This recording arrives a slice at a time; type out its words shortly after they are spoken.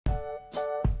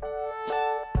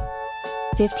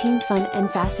15 Fun and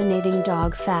Fascinating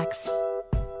Dog Facts.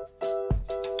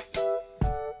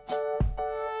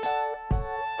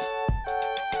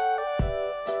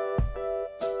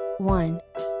 1.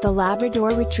 The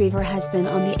Labrador Retriever has been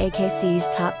on the AKC's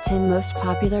top 10 most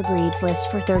popular breeds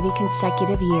list for 30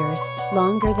 consecutive years,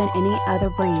 longer than any other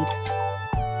breed.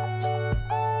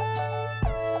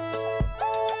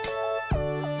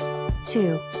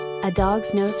 2. A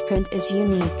dog's nose print is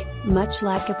unique, much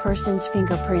like a person's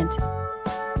fingerprint.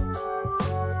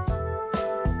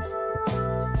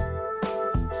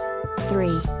 3.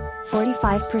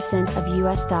 45% of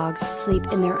U.S. dogs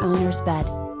sleep in their owner's bed.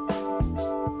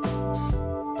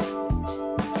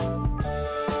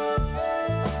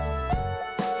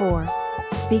 4.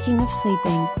 Speaking of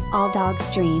sleeping, all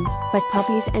dogs dream, but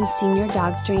puppies and senior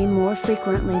dogs dream more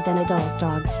frequently than adult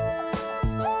dogs.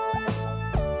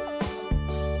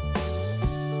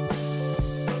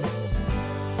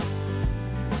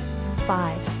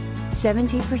 5.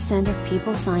 70% of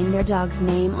people sign their dog's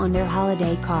name on their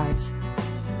holiday cards.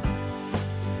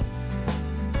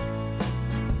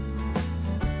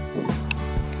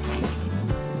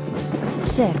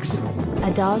 6.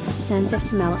 A dog's sense of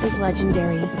smell is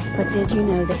legendary, but did you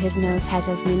know that his nose has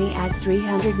as many as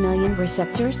 300 million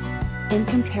receptors? In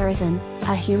comparison,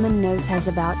 a human nose has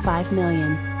about 5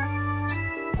 million.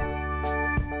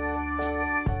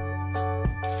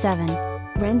 7.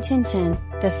 Rin Tin Tin,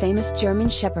 the famous German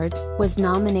Shepherd, was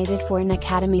nominated for an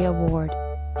Academy Award.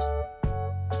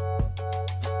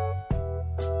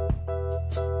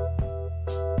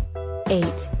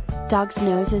 8. Dogs'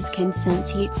 noses can sense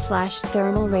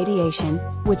heat/thermal radiation,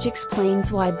 which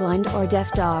explains why blind or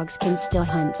deaf dogs can still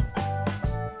hunt.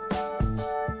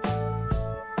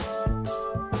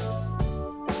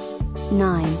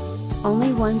 9.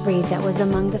 Only one breed that was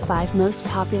among the 5 most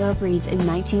popular breeds in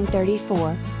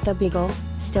 1934, the Beagle,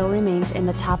 still remains in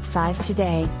the top 5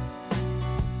 today.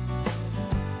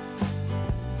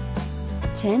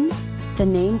 10. The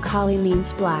name Collie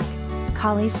means black.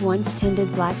 Collies once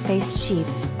tended black-faced sheep.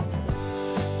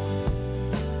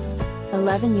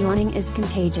 11. Yawning is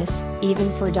contagious, even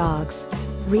for dogs.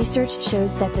 Research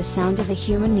shows that the sound of a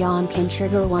human yawn can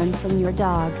trigger one from your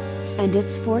dog, and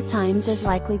it's 4 times as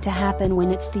likely to happen when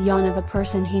it's the yawn of a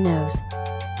person he knows.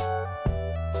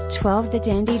 12. The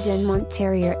Dandy Dinmont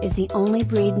Terrier is the only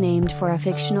breed named for a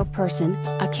fictional person,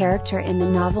 a character in the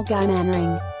novel Guy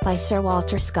Mannering, by Sir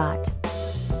Walter Scott.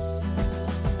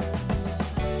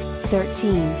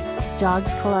 13.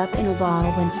 Dogs curl up in a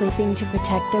ball when sleeping to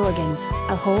protect their organs,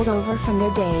 a holdover from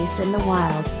their days in the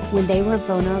wild, when they were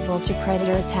vulnerable to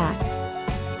predator attacks.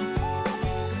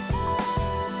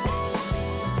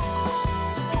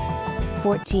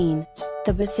 14.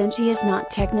 The Basenji is not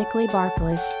technically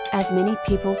barkless, as many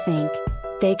people think.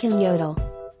 They can yodel.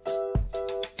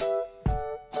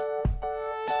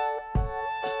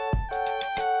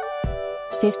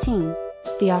 15.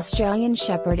 The Australian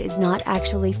Shepherd is not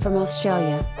actually from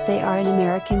Australia, they are an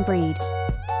American breed.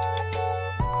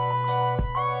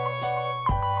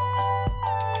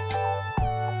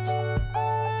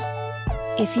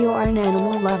 If you are an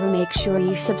animal lover, make sure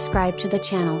you subscribe to the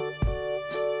channel.